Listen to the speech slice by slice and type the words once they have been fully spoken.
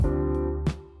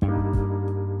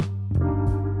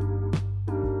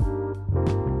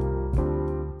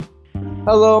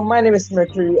Hello, my name is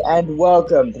Mercury, and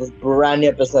welcome to this brand new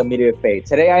episode of Media Fate.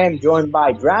 Today I am joined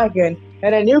by Dragon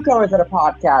and a newcomer to the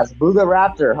podcast, Blue the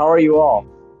Raptor. How are you all?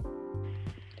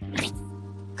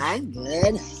 I'm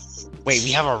good. Wait,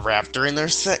 we have a raptor in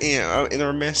our in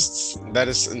our midst. That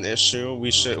is an issue. We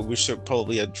should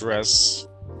probably address.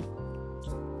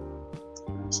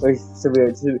 We should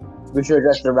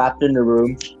address the raptor in the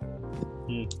room.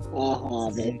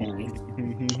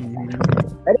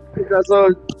 Anyways, so,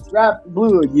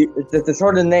 Blue, it's a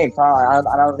short name, so I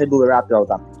don't say Blue the Raptor all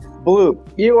the time. Blue,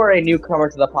 you are a newcomer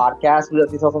to the podcast. Would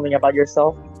you tell something about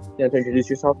yourself? You want to introduce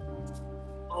yourself?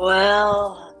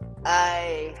 Well,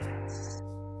 I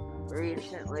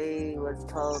recently was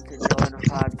told to join a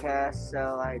podcast,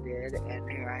 so I did, and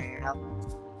here I am.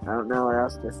 I don't know what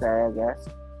else to say, I guess.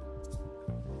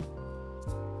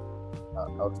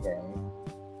 Okay.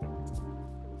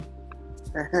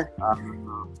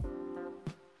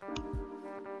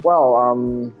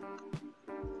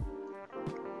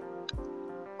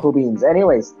 Cool beans.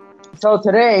 Anyways, so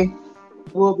today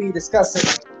we'll be discussing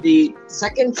the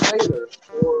second trailer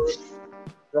for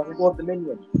Jurassic World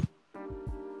Dominion.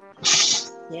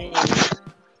 Yay.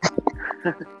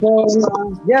 So,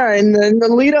 yeah, and the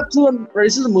lead up to the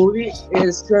release of the movie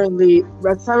is currently, at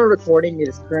the time of recording, it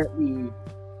is currently,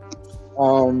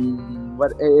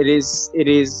 it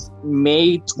is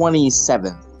May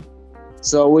 27th.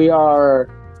 So we are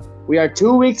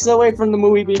 2 weeks away from the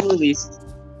movie being released.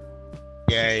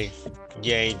 Yay,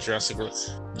 Jurassic World.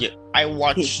 Yeah, I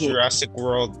watched Jurassic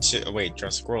World 2. Wait,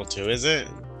 Jurassic World 2 is it,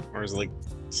 or is it like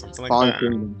something like Fallen that?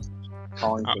 Kingdom.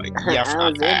 Fallen Kingdom. Yeah,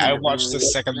 I was watched the in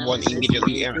second that one was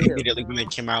immediately. interesting too. Immediately when it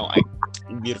came out,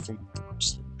 beautiful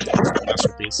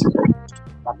masterpiece.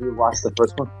 Have you watched the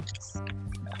first one?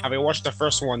 Have I watched the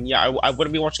first one? Yeah, I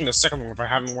wouldn't be watching the second one if I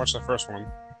haven't watched the first one.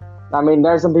 I mean,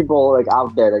 there's some people like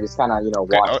out there that just kind of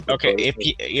watch. Okay,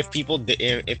 if people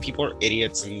are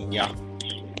idiots, and yeah.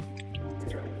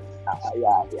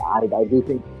 I do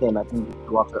think the same. I think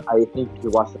you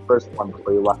watch the first one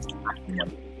before you watch the second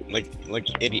one. Like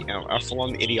idiot,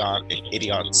 full-on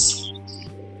idiots.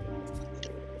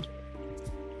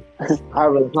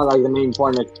 However, it's not like the main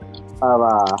point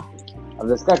of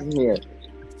discussion here.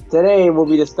 Today we'll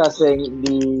be discussing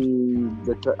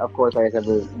of course, like I said,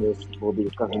 we'll be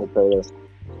discussing the trailer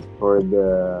for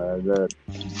the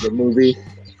movie.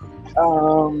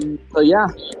 So yeah.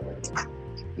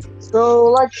 So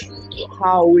like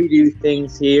how we do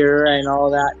things here and all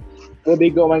that, we'll be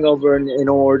going over in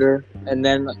order, and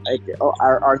then like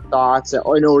our thoughts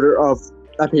in order of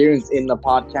appearance in the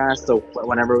podcast. So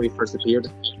whenever we first appeared,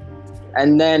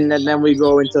 and then we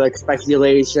go into like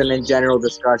speculation and general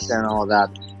discussion and all that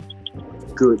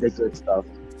the good stuff.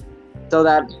 So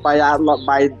that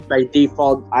by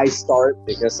default I start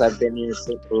because I've been here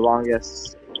for the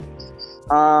longest.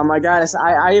 I guess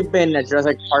I've been a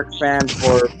Jurassic Park fan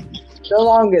for the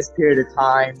longest period of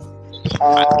time.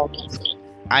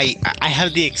 I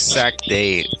have the exact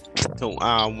date. So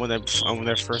when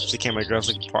I first became a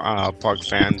Jurassic Park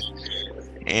fan,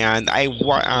 and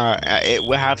what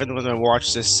happened when I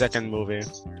watched the second movie.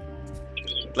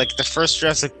 Like the first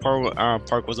Jurassic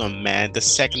Park was on man. The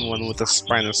second one with the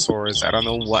Spinosaurus, I don't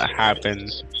know what happened.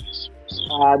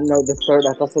 No, the third.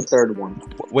 That's the third one.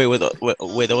 Wait,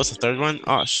 that was the third one?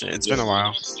 Oh shit, it's been a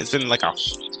while. It's been like a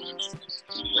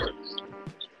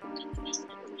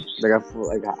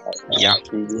yeah.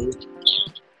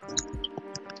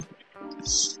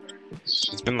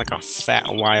 It's been like a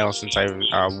fat while since I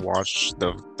watched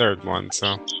the third one,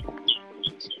 so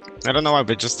I don't know why,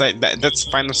 but just that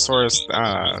Spinosaurus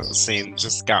scene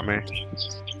just got me.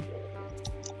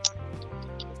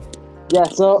 Yeah,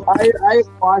 so I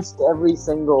watched every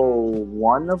single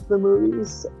one of the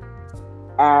movies,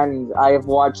 and I have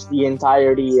watched the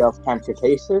entirety of Camp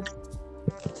Cretaceous.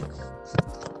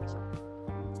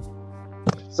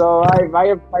 So I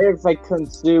have like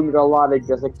consumed a lot of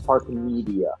Jurassic Park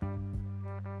media.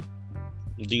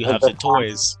 Do you have the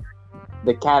toys?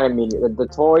 The canon media, the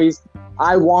toys.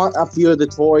 I want a few of the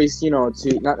toys, to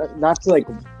not to like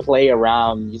play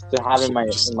around, just to have in my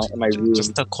room.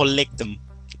 Just to collect them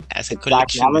as a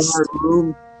collection. Have in my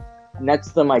room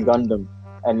next to my Gundam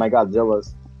and my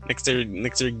Godzillas. Next to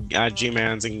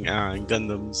G-Mans and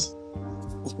Gundams.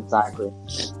 Exactly.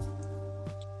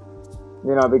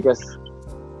 Because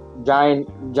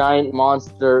giant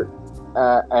monster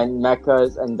and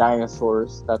mechas and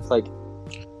dinosaurs. That's like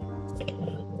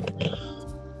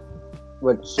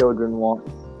what children want.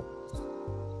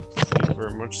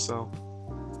 Very much so.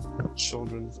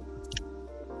 Children.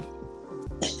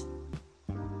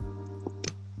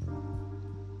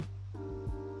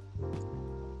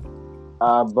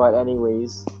 But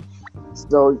anyways,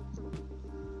 So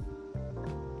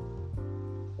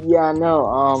yeah,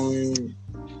 no.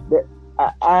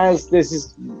 As this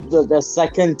is the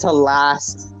second to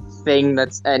last thing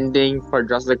that's ending for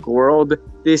Jurassic World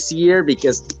this year,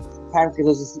 because Time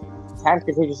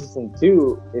Contagion Season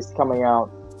 2 is coming out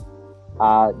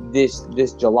this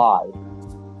July.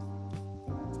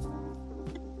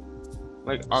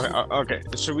 Like, okay.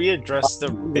 Should we address the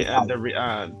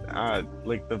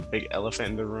like the big elephant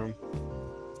in the room?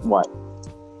 What?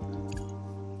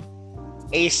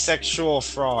 Asexual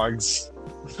frogs.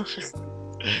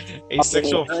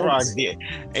 Asexual frog.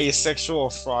 Asexual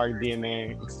frog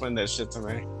DNA. Explain that shit to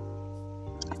me.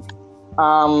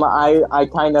 I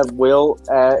kind of will.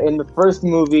 In the first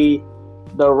movie,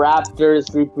 the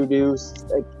raptors reproduced.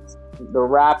 The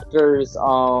raptors,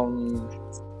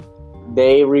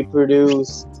 they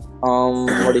reproduced.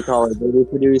 What do you call it? They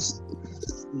reproduced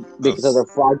because of the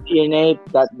frog DNA.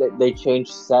 That they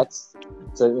changed sets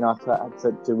to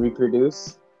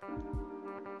reproduce.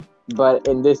 But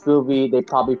in this movie, they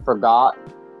probably forgot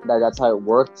that that's how it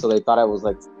worked, so they thought it was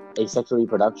like asexual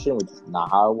reproduction, which is not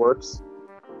how it works.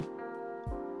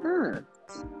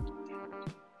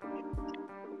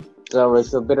 So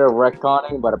it's a bit of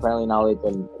retconning, but apparently now they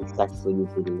can asexually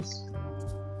reproduce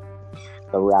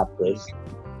the raptors.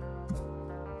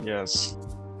 Yes.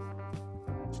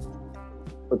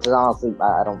 Which is honestly,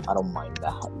 I don't mind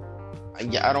that.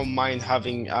 Yeah, I don't mind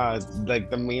having like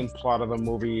the main plot of the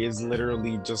movie is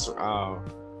literally just Brad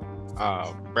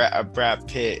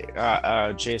Pitt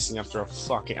chasing after a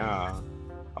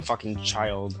fucking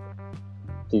child.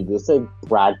 Dude, you say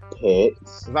Brad Pitt?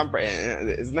 Isn't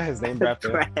that his name, Brad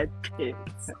Pitt? Brad Pitt.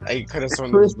 I could have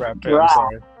sworn it was Brad Pitt. I'm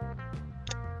sorry.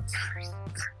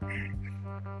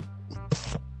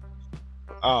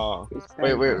 Oh,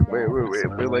 wait,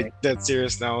 like that's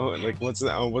serious now. Like, what's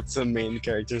the main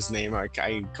character's name? I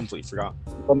completely forgot.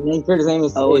 The main character's name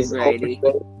is Owen Grady.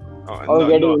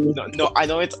 No, I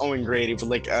know it's Owen Grady, but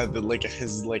like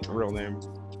his like real name.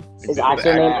 His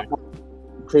actor name,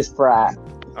 Chris Pratt.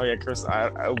 Oh yeah, Chris.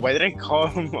 Why did I call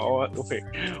him?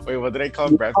 Wait, what did I call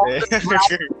him? Brad Pitt?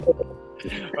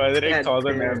 Why did I call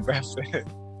the man Brad Pitt?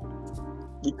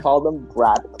 You called him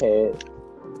Brad Pitt.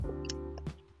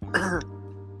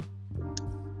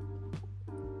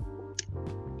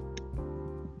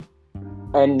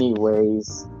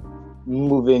 Anyways,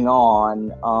 moving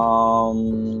on.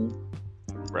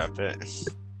 Brad Pitt.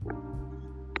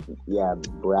 Yeah,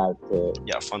 Brad Pitt.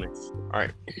 Yeah, funny. All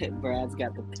right. Brad's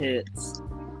got the pits.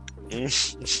 Okay.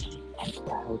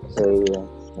 Yeah.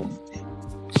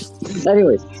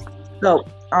 Anyways, so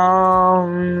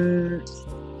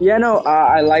yeah, no,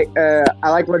 I like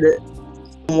what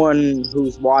someone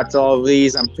who's watched all of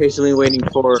these. I'm patiently waiting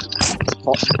for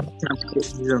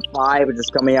season 5, which is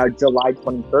coming out July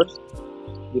 21st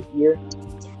this year.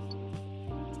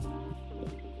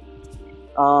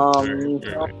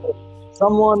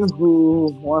 Someone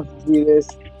who wants to do this,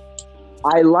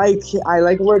 I like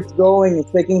where it's going.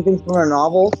 It's taking things from a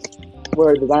novel,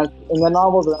 where in the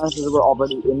novel the dinosaurs were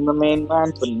already in the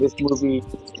mainland, but in this movie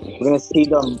we're gonna see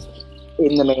them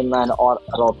in the mainland at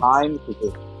all times, which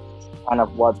is kind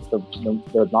of what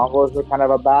the novels are kind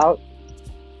of about.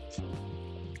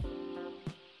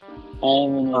 I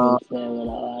don't even understand what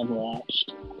I've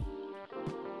watched.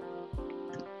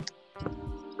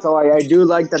 So I do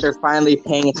like that they're finally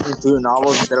paying attention to the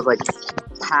novels instead of like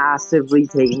passively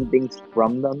taking things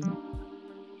from them.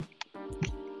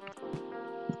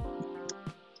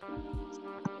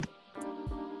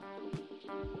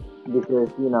 Because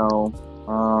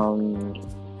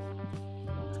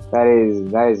that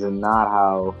is not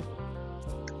how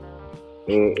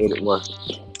it works.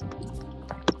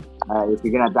 If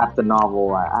you're gonna adapt the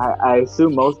novel, I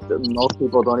assume most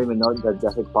people don't even know that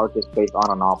Jurassic Park is based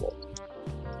on a novel.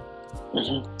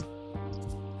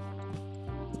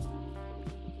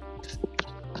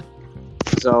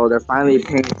 So they're finally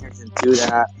paying attention to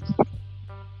that.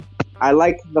 I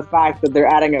like the fact that they're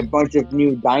adding a bunch of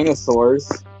new dinosaurs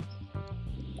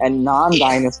and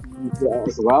non-dinosaurs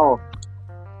as well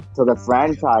to the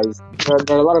franchise.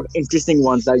 There are a lot of interesting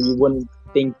ones that you wouldn't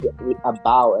think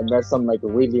about, and there's some like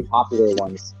really popular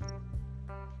ones.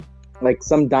 Like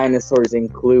some dinosaurs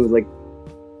include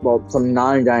some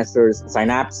non-dinosaurs,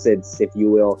 synapsids, if you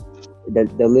will, the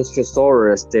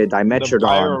Lystrosaurus, the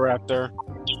Dimetrodon,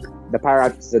 the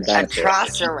Pyroraptor is a dinosaur. A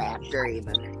Trosiraptor,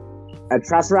 even. A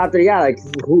Trosiraptor, yeah, a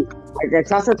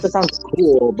Trosiraptor sounds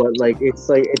cool, but it's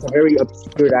a very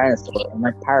obscure dinosaur. And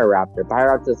like Pyroraptor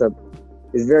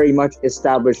is very much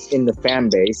established in the fan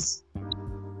base.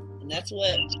 And that's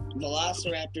what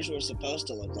Velociraptors were supposed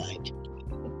to look like.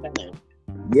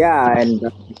 Yeah, and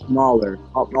smaller.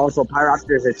 Also,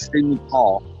 Pyrocopter is extremely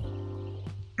tall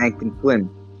and can swim.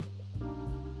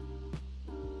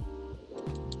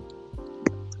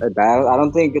 I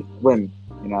don't think it's swim.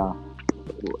 You know,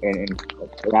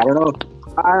 I don't know.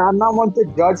 I'm not one to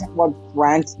judge what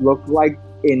France looked like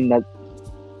in the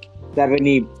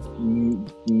 70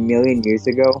 million years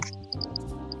ago.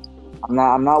 I'm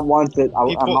not one to. I'm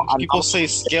People not. say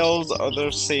scales,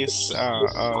 others say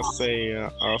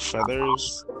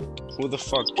feathers. Who the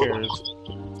fuck cares?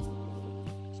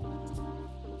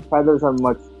 Feathers are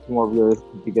much more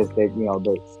realistic because because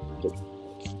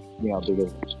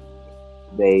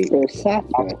they They're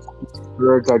softer.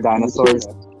 birds are dinosaurs,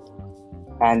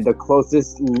 and the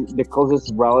closest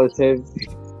relative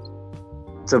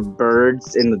to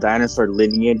birds in the dinosaur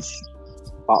lineage.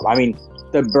 I mean,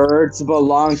 the birds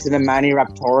belong to the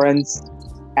Maniraptorans,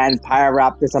 and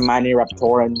Pyroraptor's a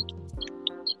Maniraptoran.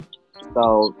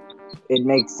 So it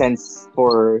makes sense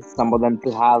for some of them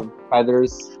to have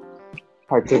feathers,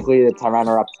 particularly the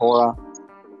Tyrannoraptora,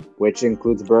 which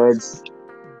includes birds.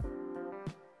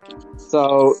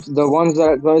 So it's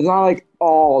not like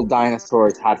all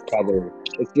dinosaurs had feathers.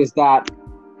 It's just that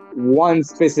one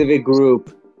specific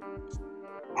group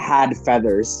had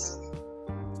feathers,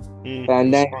 and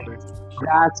then Funny.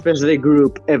 that specific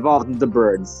group evolved into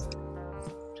birds.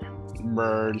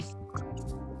 Bird.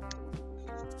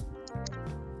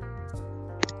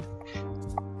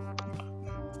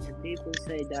 And people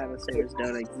say dinosaurs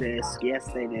don't exist. Yes,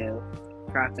 they do.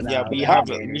 Crocodiles. Yeah, we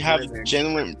alligators, have lizards.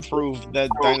 genuine proof that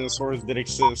dinosaurs did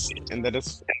exist, and that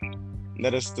is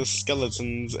the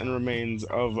skeletons and remains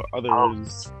of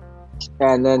others.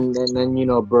 And then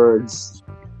birds.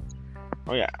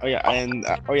 Oh yeah, and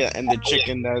the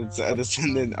chicken that's a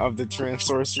descendant of the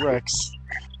Tyrannosaurus Rex.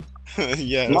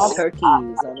 Yes. Not- Turkeys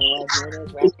on the Las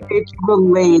Vegas record. It's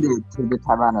related to the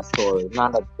Tyrannosaurus,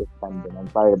 not a descendant. I'm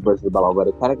sorry to burst your bubble, but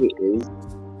it technically is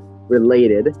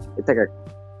related. It's like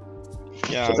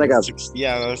Yeah, It's like that's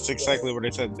exactly what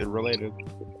I said. They're related.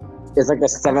 a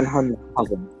 700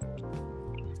 cousin.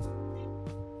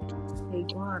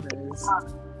 Iguanas.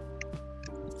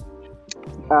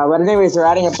 But anyways, they're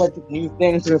adding a bunch of new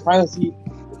things. We're finally see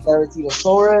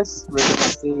Ceratosaurus. We're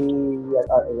gonna see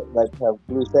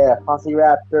we say a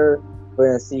Velociraptor. We're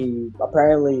gonna see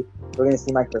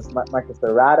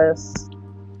Microceratus.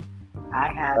 I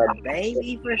had a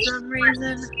baby for some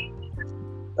reason.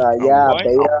 Yeah, what?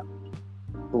 Beta,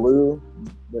 Blue.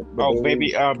 The Oh,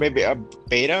 baby,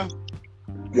 beta.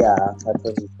 Yeah, that's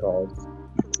what he's called.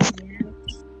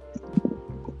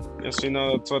 Yes,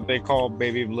 that's what they call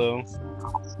baby blue.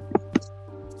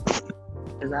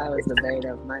 Because I was the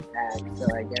beta of my pack, so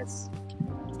I guess.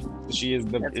 She is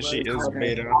That's what she we is call her.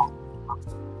 beta.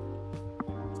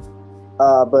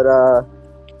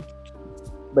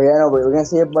 But yeah, no, we're gonna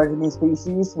see a bunch of new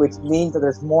species, which means that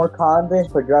there's more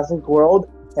content for Jurassic World,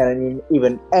 and I mean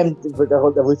even for the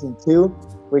whole Evolution 2,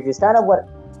 which is kind of what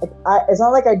it's not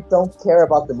like I don't care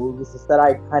about the movies, it's that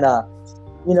I kind of,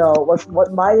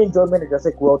 what my enjoyment of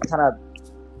Jurassic World kind of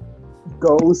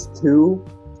goes to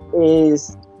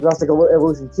is Jurassic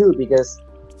Evolution 2, because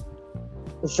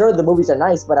sure, the movies are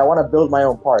nice, but I want to build my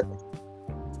own park.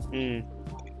 You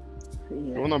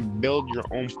Yeah. wanna build your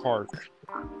own park?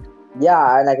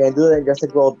 Yeah, and I can do that in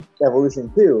Jurassic World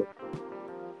Evolution 2.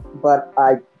 But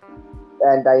I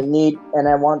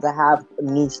want to have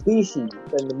new species,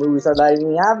 and the movies are letting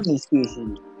me have new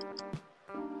species.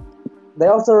 They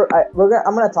also,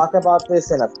 I'm gonna talk about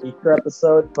this in a future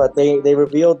episode, but they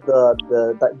revealed the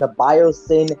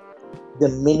Biosyn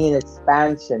Dominion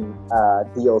expansion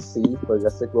DLC for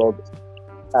Jurassic World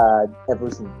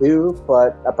Evolution 2,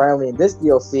 but apparently in this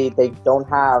DLC they don't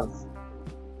have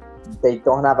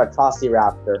a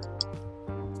Velociraptor.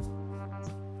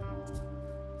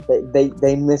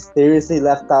 They mysteriously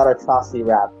left out a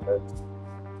Velociraptor,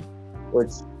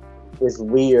 which is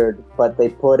weird, but they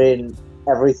put in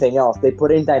everything else. They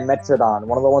put in Dimetrodon,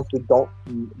 one of the ones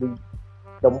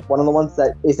one of the ones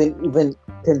that isn't even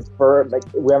confirmed, like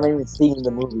we haven't even seen in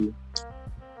the movie.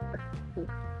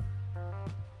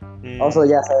 Also,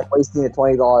 yes, I'm wasting the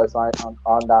 $20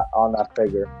 on that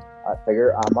figure.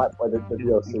 The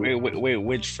DLC. Wait,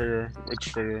 which figure?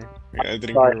 Yeah, I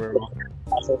didn't Sorry. hear very well.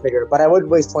 That's a figure, but I would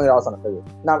waste $20 on a figure.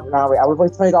 Wait, I would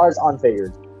waste $20 on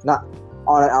figures, not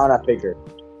on a figure.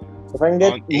 If I can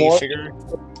get On more a figure?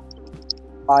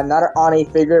 not on a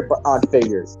figure, but on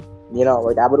figures.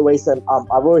 Like I would waste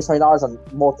 $20 on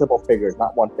multiple figures,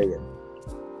 not one figure.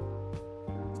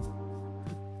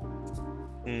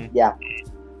 Yeah.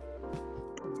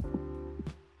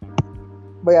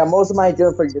 But yeah, most of my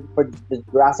enjoyment for the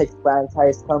Jurassic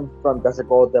franchise comes from Jurassic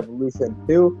World Evolution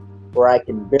 2, where I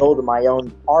can build my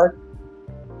own park,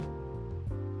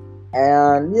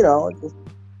 and just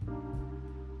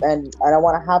and I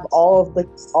want to have all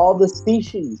the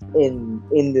species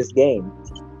in this game.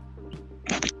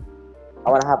 I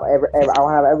want to have I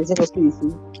want to have every single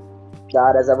species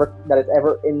that is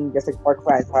ever in Jurassic Park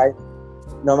franchise,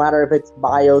 no matter if it's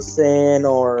Biosyn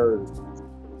or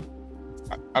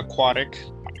Aquatic.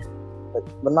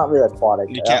 but not really aquatic.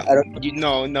 You I don't. can't.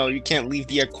 You can't leave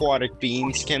the aquatic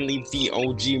beings. You can't leave the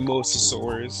OG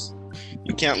mosasaurs.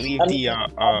 You can't leave the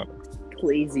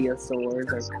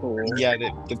Plesiosaurs are cool. yeah the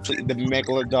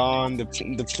megalodon, the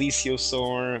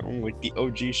plesiosaur, like the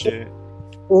OG shit.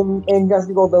 In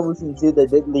Jurassic World Evolution 2, they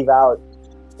did leave out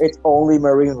it's only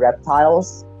marine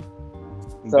reptiles.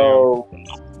 So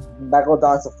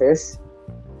Megalodon's a fish.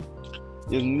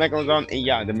 The megalodon,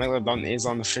 yeah, the megalodon is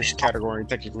on the fish category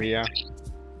technically, yeah.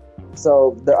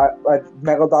 So the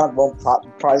Megalodon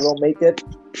probably won't make it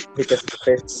because it's a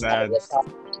fish. Sad.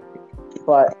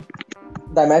 But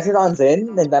Dimetrodon's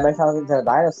in, and Dimetrodon's a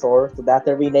dinosaur, so they have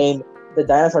to rename the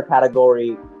dinosaur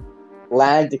category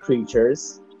land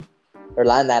creatures or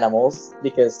land animals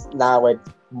because now it's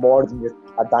more than just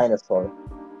a dinosaur.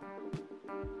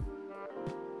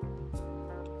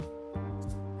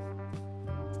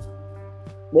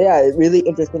 But yeah, really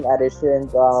interesting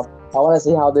additions. I want to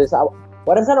see how this.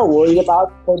 What I'm kind of worried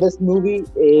about for this movie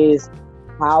is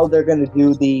how they're gonna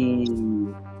do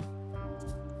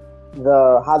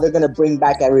how they're gonna bring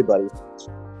back everybody.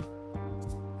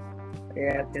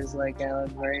 Yeah, because like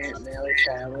Alan Grant and Ellie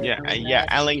Sattler. Yeah,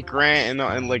 Alan Grant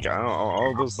and like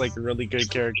all those like really good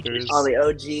characters. All the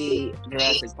OG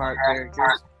Jurassic Park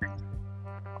characters.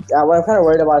 Yeah, what I'm kind of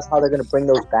worried about is how they're gonna bring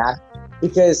those back.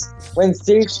 Because when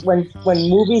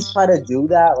movies try to do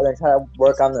that, when they try to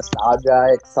work on nostalgia,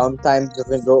 it sometimes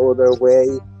doesn't go their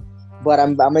way. But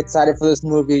I'm excited for this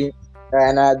movie,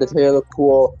 and the trailer looked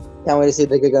cool. Can't wait to see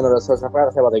the Giganotosaurus. I forgot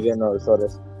to say about the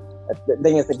Giganotosaurus. The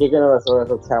thing is, the Giganotosaurus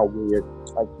looks kind of weird,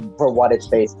 like for what it's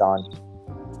based on.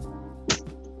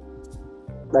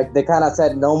 Like they kind of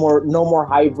said, no more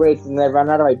hybrids, and they ran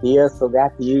out of ideas, so they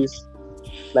have to use.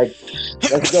 Like,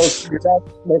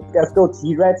 let's go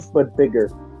T-Rex, but bigger.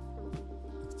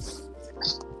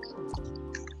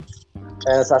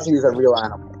 And it's actually use a real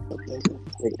animal. Because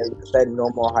they said no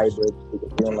more hybrids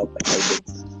because we don't like the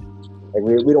hybrids. Like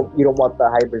we don't want the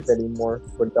hybrids anymore.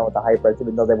 We're done with the hybrids,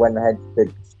 even though they went ahead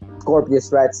with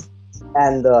Scorpius Rex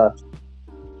and the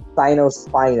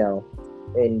Spino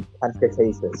in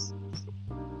Cretaceous.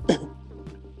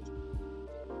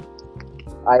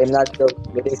 I am not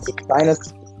joking. It is the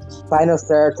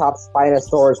Spinoceratops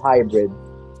Spinosaurus hybrid.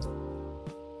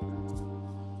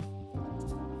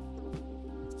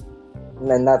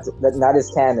 And that is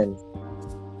canon.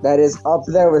 That is up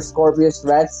there with Scorpius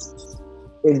Rex,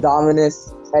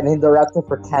 Indominus, and Indoraptor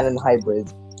for canon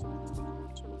hybrids.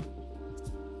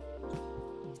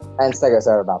 And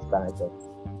Stegoceratops, I think.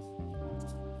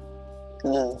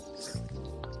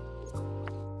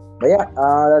 But yeah,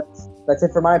 that's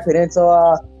it for my opinion.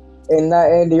 So, in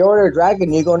the order of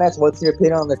Dragon, you go next. What's your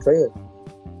opinion on the trailer?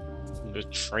 The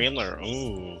trailer,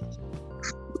 ooh.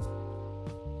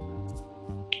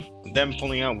 Them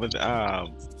pulling out with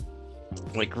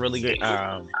like really good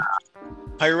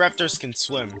Pyroraptors can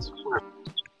swim.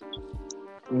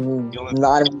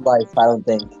 Not in life, I don't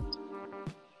think.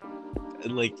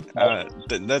 Like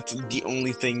that's the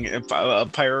only thing. If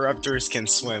Pyroraptors can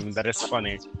swim, that is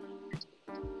funny.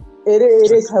 It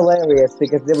is hilarious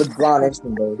because they would drown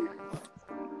instantly.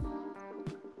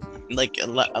 Like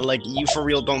you for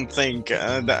real don't think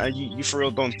that you for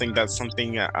real don't think that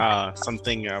something well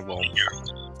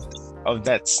of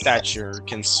that stature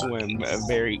can swim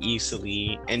very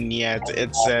easily, and yet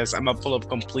it says I'm gonna pull up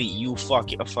complete you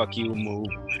fuck you move,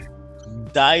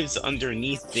 dives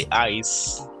underneath the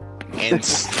ice and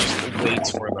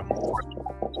waits for them.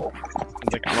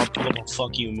 It's like I'm gonna pull up a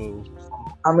fuck you move.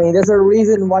 I mean, there's a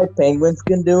reason why penguins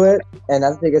can do it, and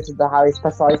that's because of the highly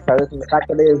specialized predators and the fact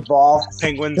that they evolved.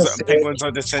 Penguins are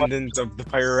descendants of the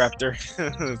Pyroraptor.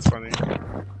 It's funny.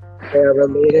 They're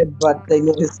related, but the thing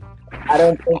is, I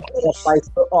don't think it applies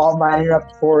to all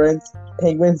Miniraptorans.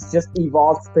 Penguins just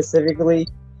evolved specifically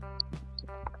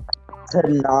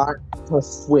to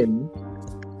swim.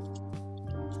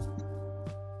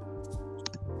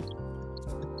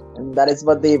 And that is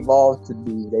what they evolved to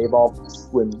do. They evolved to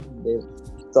swim.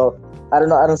 So I don't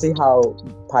know. I don't see how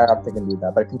Pyroraptor can do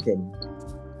that. But continue.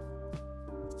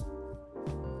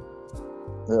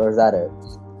 Or is that it?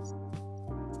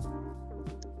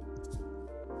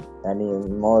 Any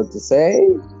more to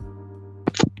say?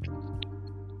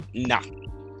 Nah.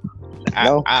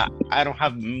 No. I don't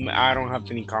have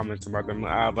any comments about them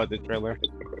about the trailer.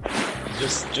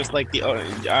 Just like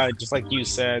just like you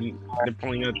said, they're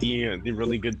pulling out the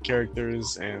really good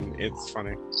characters, and it's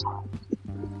funny.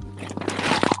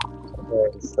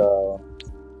 Okay, so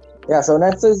yeah, so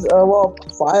next is well,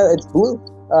 file. It's Blue.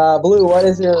 Blue. What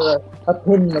is your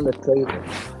opinion on the trailer?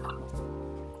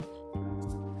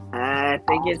 I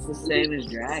think it's the same as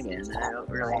Dragon. I don't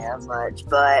really have much,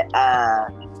 but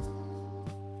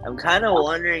I'm kind of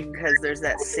wondering because there's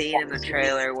that scene in the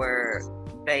trailer where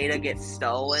Beta gets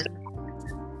stolen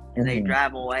and they Mhm.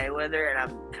 drive away with her, and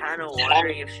I'm kind of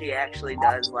wondering if she actually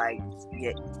does survives.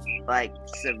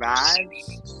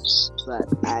 But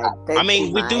I think I mean,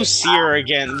 she we do might. see her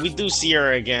again. We do see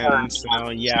her again. So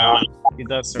yeah, she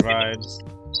does survive.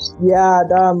 Yeah.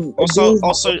 These.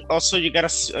 Also, you get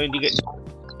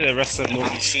the rest of the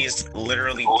movie. She's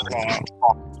literally plot.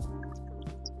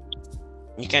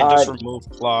 You can't just remove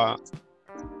plot.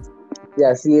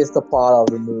 Yeah, she is the plot of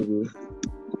the movie.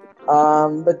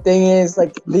 The thing is,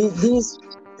 like these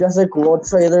Jurassic World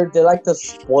trailers, they like to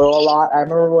spoil a lot. I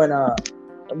remember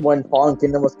when Fallen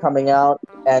Kingdom was coming out,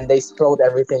 and they spoiled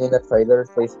everything in the trailers.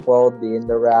 They spoiled the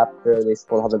Indoraptor. They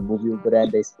spoiled how the movie would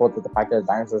end. They spoiled the fact that the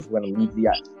dinosaurs were going to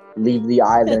leave the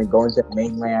island and go into the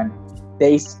mainland.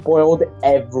 They spoiled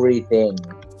everything.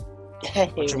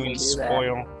 What you mean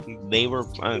spoil? They were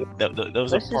those are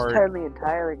Let's just part. turn the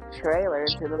entire trailer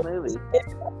into the movie.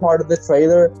 Part of the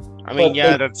trailer. I mean, But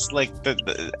yeah, that's like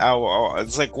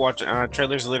it's like watching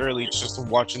trailers. Literally, just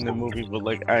watching the movie, but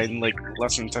like in like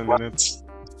less than 10 minutes.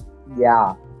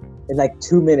 Yeah, in like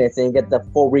 2 minutes, and you get the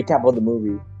full recap of the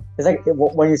movie. It's like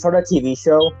when you start a TV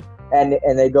show, and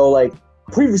they go like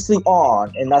previously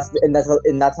on, and that's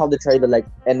how the trailer like,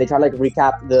 and they try to like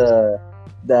recap the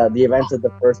events of the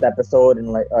first episode and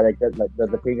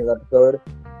the previous episode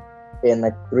in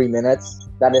like 3 minutes.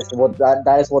 That is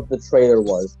what the trailer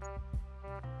was.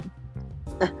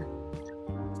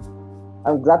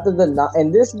 I'm glad that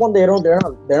in this one they're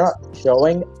not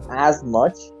showing as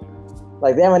much.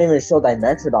 Like they haven't even showed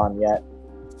Dimetrodon yet.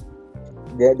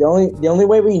 The only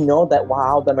way we know that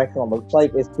how Dimetrodon looks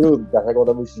like is through Jurassic World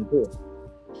Evolution 2.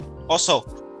 Also,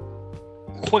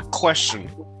 quick question: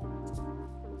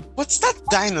 what's that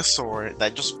dinosaur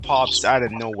that just pops out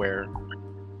of nowhere?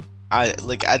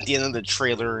 Like at the end of the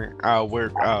trailer, where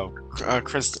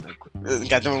Chris,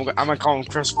 goddamn, I'm gonna call him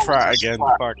Chris Pratt again.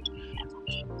 Fuck.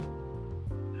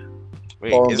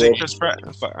 Wait, is it Chris Pratt?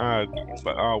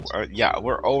 Yeah,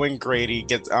 where Owen Grady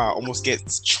almost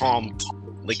gets chomped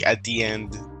like at the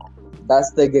end.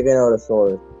 That's the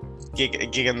Giganotosaurus.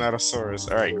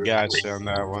 Giganotosaurus. All right, gotcha on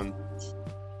that one.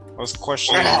 I was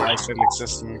questioning life and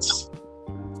existence.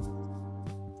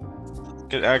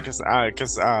 Cause I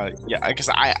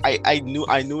knew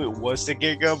it was the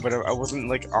Giga, but I wasn't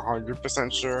like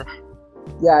 100% sure.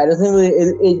 Yeah, it doesn't really.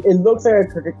 It looks like a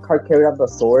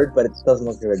Carcharodontosaurus, but it doesn't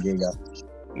look like a Giga.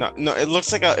 No, it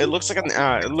looks like an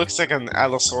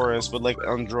Allosaurus, but like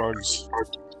on drugs.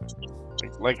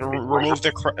 Like remove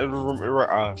the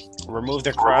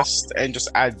crust and just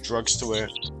add drugs to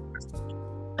it.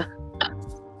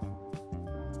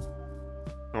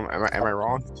 Am I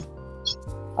wrong?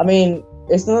 I mean,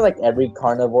 it's not like every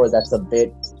carnivore that's a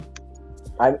bit.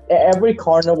 Every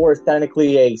carnivore is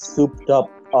technically a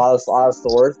souped-up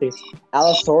Allosaurus.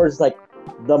 Allosaurus is like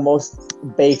the most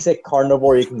basic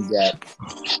carnivore you can get.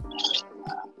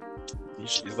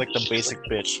 He's like the basic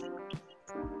bitch.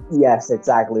 Yes,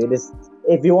 exactly. It is.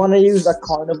 If you want to use a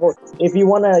carnivore, if you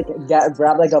want to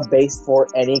grab like a base for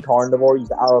any carnivore,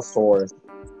 use Allosaurus.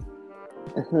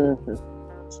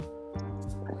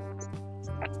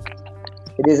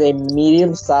 It is a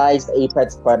medium-sized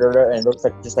apex predator, and it looks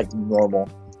like just like normal.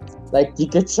 Like you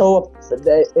could show up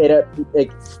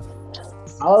like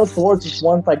Allosaurus is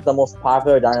once like the most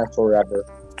popular dinosaur ever.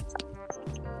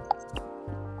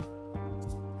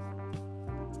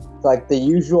 It's like the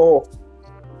usual.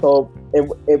 So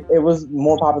it was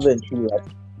more popular than T-Rex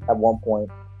at one point.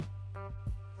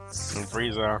 And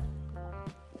Frieza.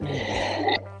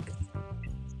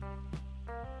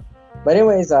 But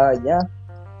anyways, yeah.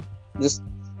 Just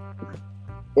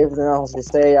everything else to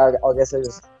say, I guess I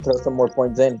just throw some more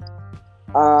points in.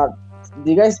 Do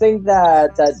you guys think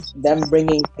that them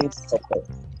bringing things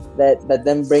that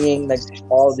them bringing like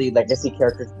all the legacy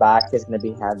characters back is going to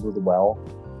be handled well?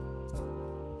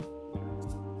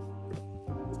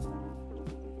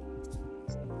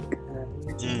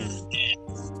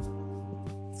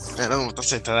 I don't know what to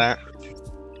say to that.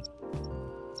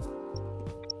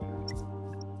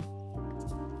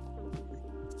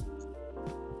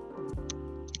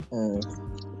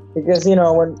 Because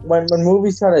when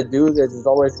movies try to do this, it's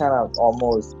always kind of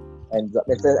almost ends up.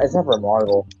 Except for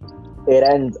Marvel, it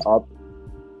ends up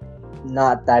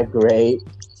not that great.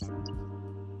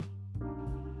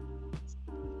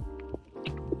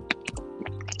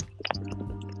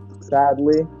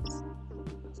 Sadly.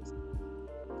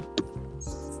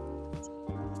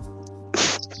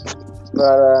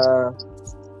 But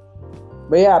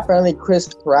yeah, apparently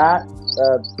Chris Pratt,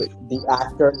 the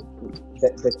actor,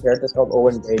 the character is called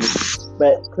Owen Grady.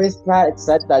 But Chris Pratt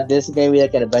said that this is gonna be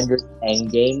like an Avengers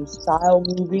Endgame style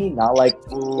movie, not like.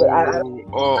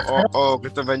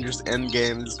 With Avengers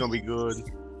Endgame, it's gonna be good.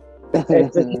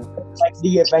 It's like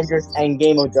the Avengers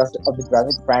Endgame of the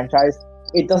Jurassic franchise.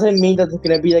 It doesn't mean that it's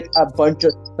gonna be like a bunch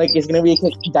of like it's gonna be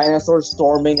like dinosaurs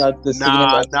storming like the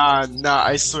Nah.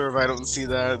 I swear if I don't see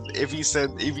that. If he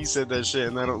said that shit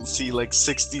and I don't see like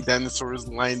 60 dinosaurs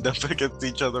lined up against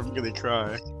each other, I'm gonna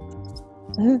cry.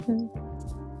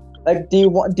 Like, do you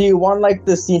want like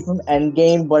the scene from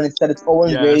Endgame, but instead it's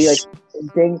Owen Grady like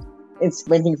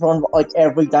sprinting from like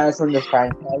every dinosaur in the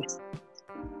franchise?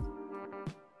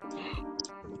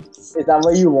 Is that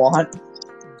what you want?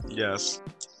 Yes.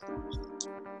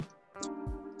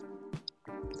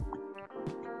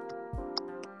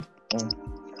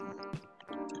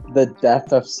 The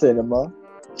death of cinema.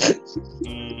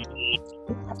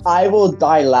 I will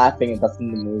die laughing if that's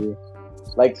in the movie.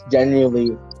 Like,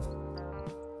 genuinely.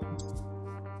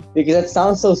 Because it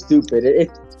sounds so stupid.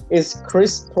 It is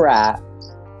Chris Pratt,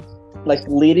 like,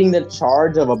 leading the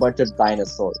charge of a bunch of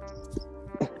dinosaurs.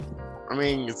 I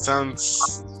mean, it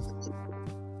sounds...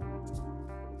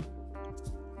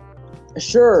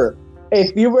 Sure,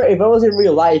 if it was in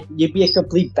real life, you'd be a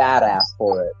complete badass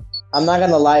for it. I'm not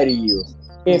gonna lie to you.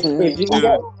 If you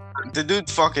the dude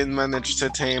fucking managed to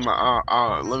tame fucking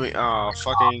I'm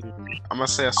gonna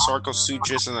say a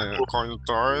Sarcosuchus and a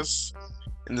Carnotaurus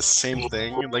in the same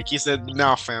thing. Like he said,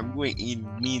 "Nah, fam, you ain't eating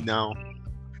me now.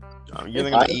 You're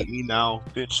not gonna eat me now,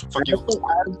 bitch. Fuck you."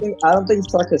 I don't think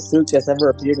Sarcosuchus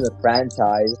ever appeared in the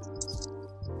franchise.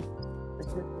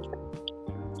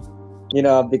 You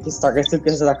know, because Sarcosuchus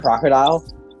is a crocodile.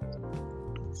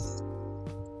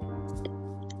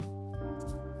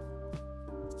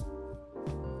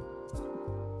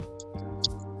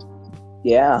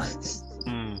 Yeah.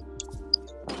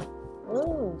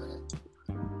 Ooh.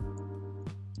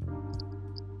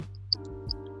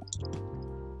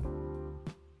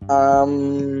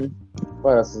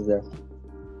 What else is there?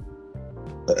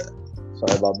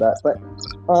 Sorry about that, but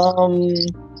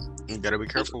you gotta be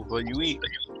careful what you eat.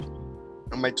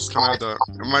 It might just come out the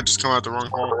wrong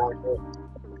hole.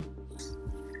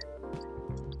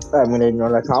 I'm gonna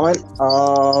ignore that comment.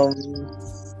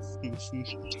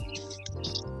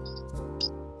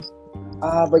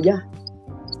 But yeah,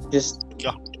 just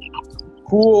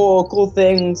cool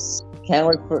things. Can't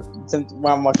wait for since we don't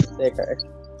have much to say.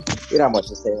 We don't have much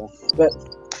to say, but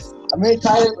I'm really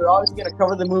excited. We're always gonna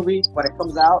cover the movie when it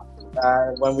comes out.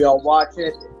 When we all watch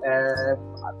it,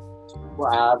 we're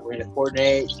gonna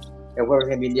coordinate and whoever's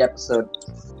gonna be in the episode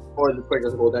or the quick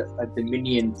called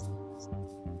Dominion.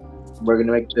 We're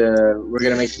gonna make the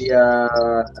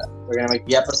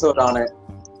episode on it.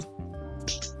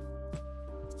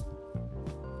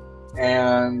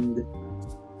 And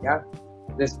yeah,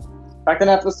 this second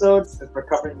episode, since we're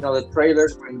covering the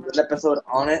trailers, we're going to do an episode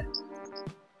on it.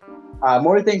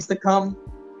 More things to come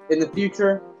in the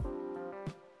future.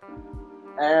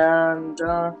 And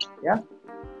yeah.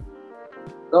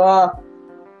 So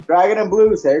Dragon and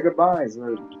Blue, say your goodbyes.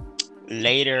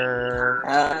 Later.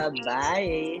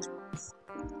 Bye.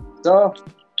 So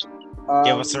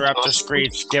give us a raptor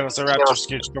screech. Come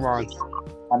on.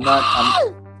 I'm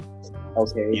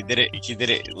okay. You did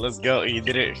it. Let's go. You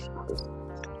did it.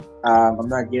 I'm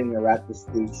not giving a raptor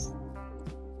speech.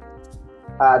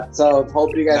 So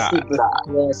hope you guys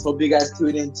hope you guys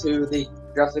tune into the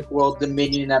Jurassic World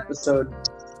Dominion episode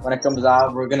when it comes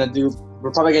out. We're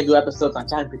probably gonna do episodes on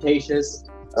Camp Cretaceous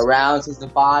around season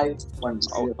 5.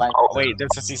 Wait,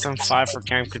 there's a season 5 for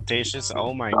Camp Cretaceous.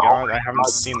 Oh my god, I haven't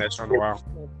seen that show in a while.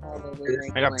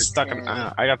 I got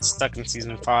stuck in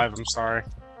season 5. I'm sorry.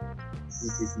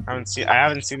 I haven't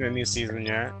seen the new season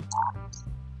yet.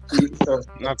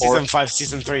 Not season 5,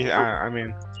 season 3. I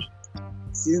mean,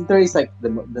 season 3 is like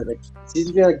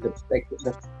season 3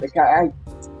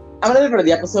 I'm gonna for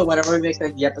the episode whenever we make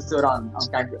the episode on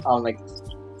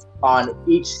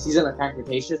each season of Camp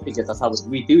Cretaceous, because that's how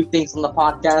we do things on the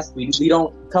podcast. We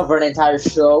don't cover an entire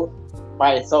show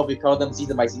by itself. We cover them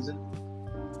season by season.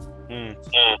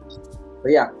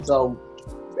 But yeah, so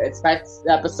expect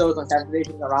episodes on Camp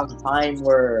Cretaceous around the time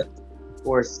where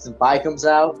season 5 comes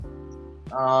out.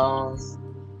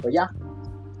 But yeah.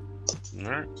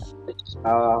 All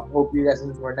right. Hope you guys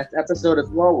listen to our next episode as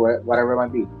well, whatever it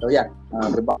might be. So yeah,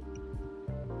 goodbye.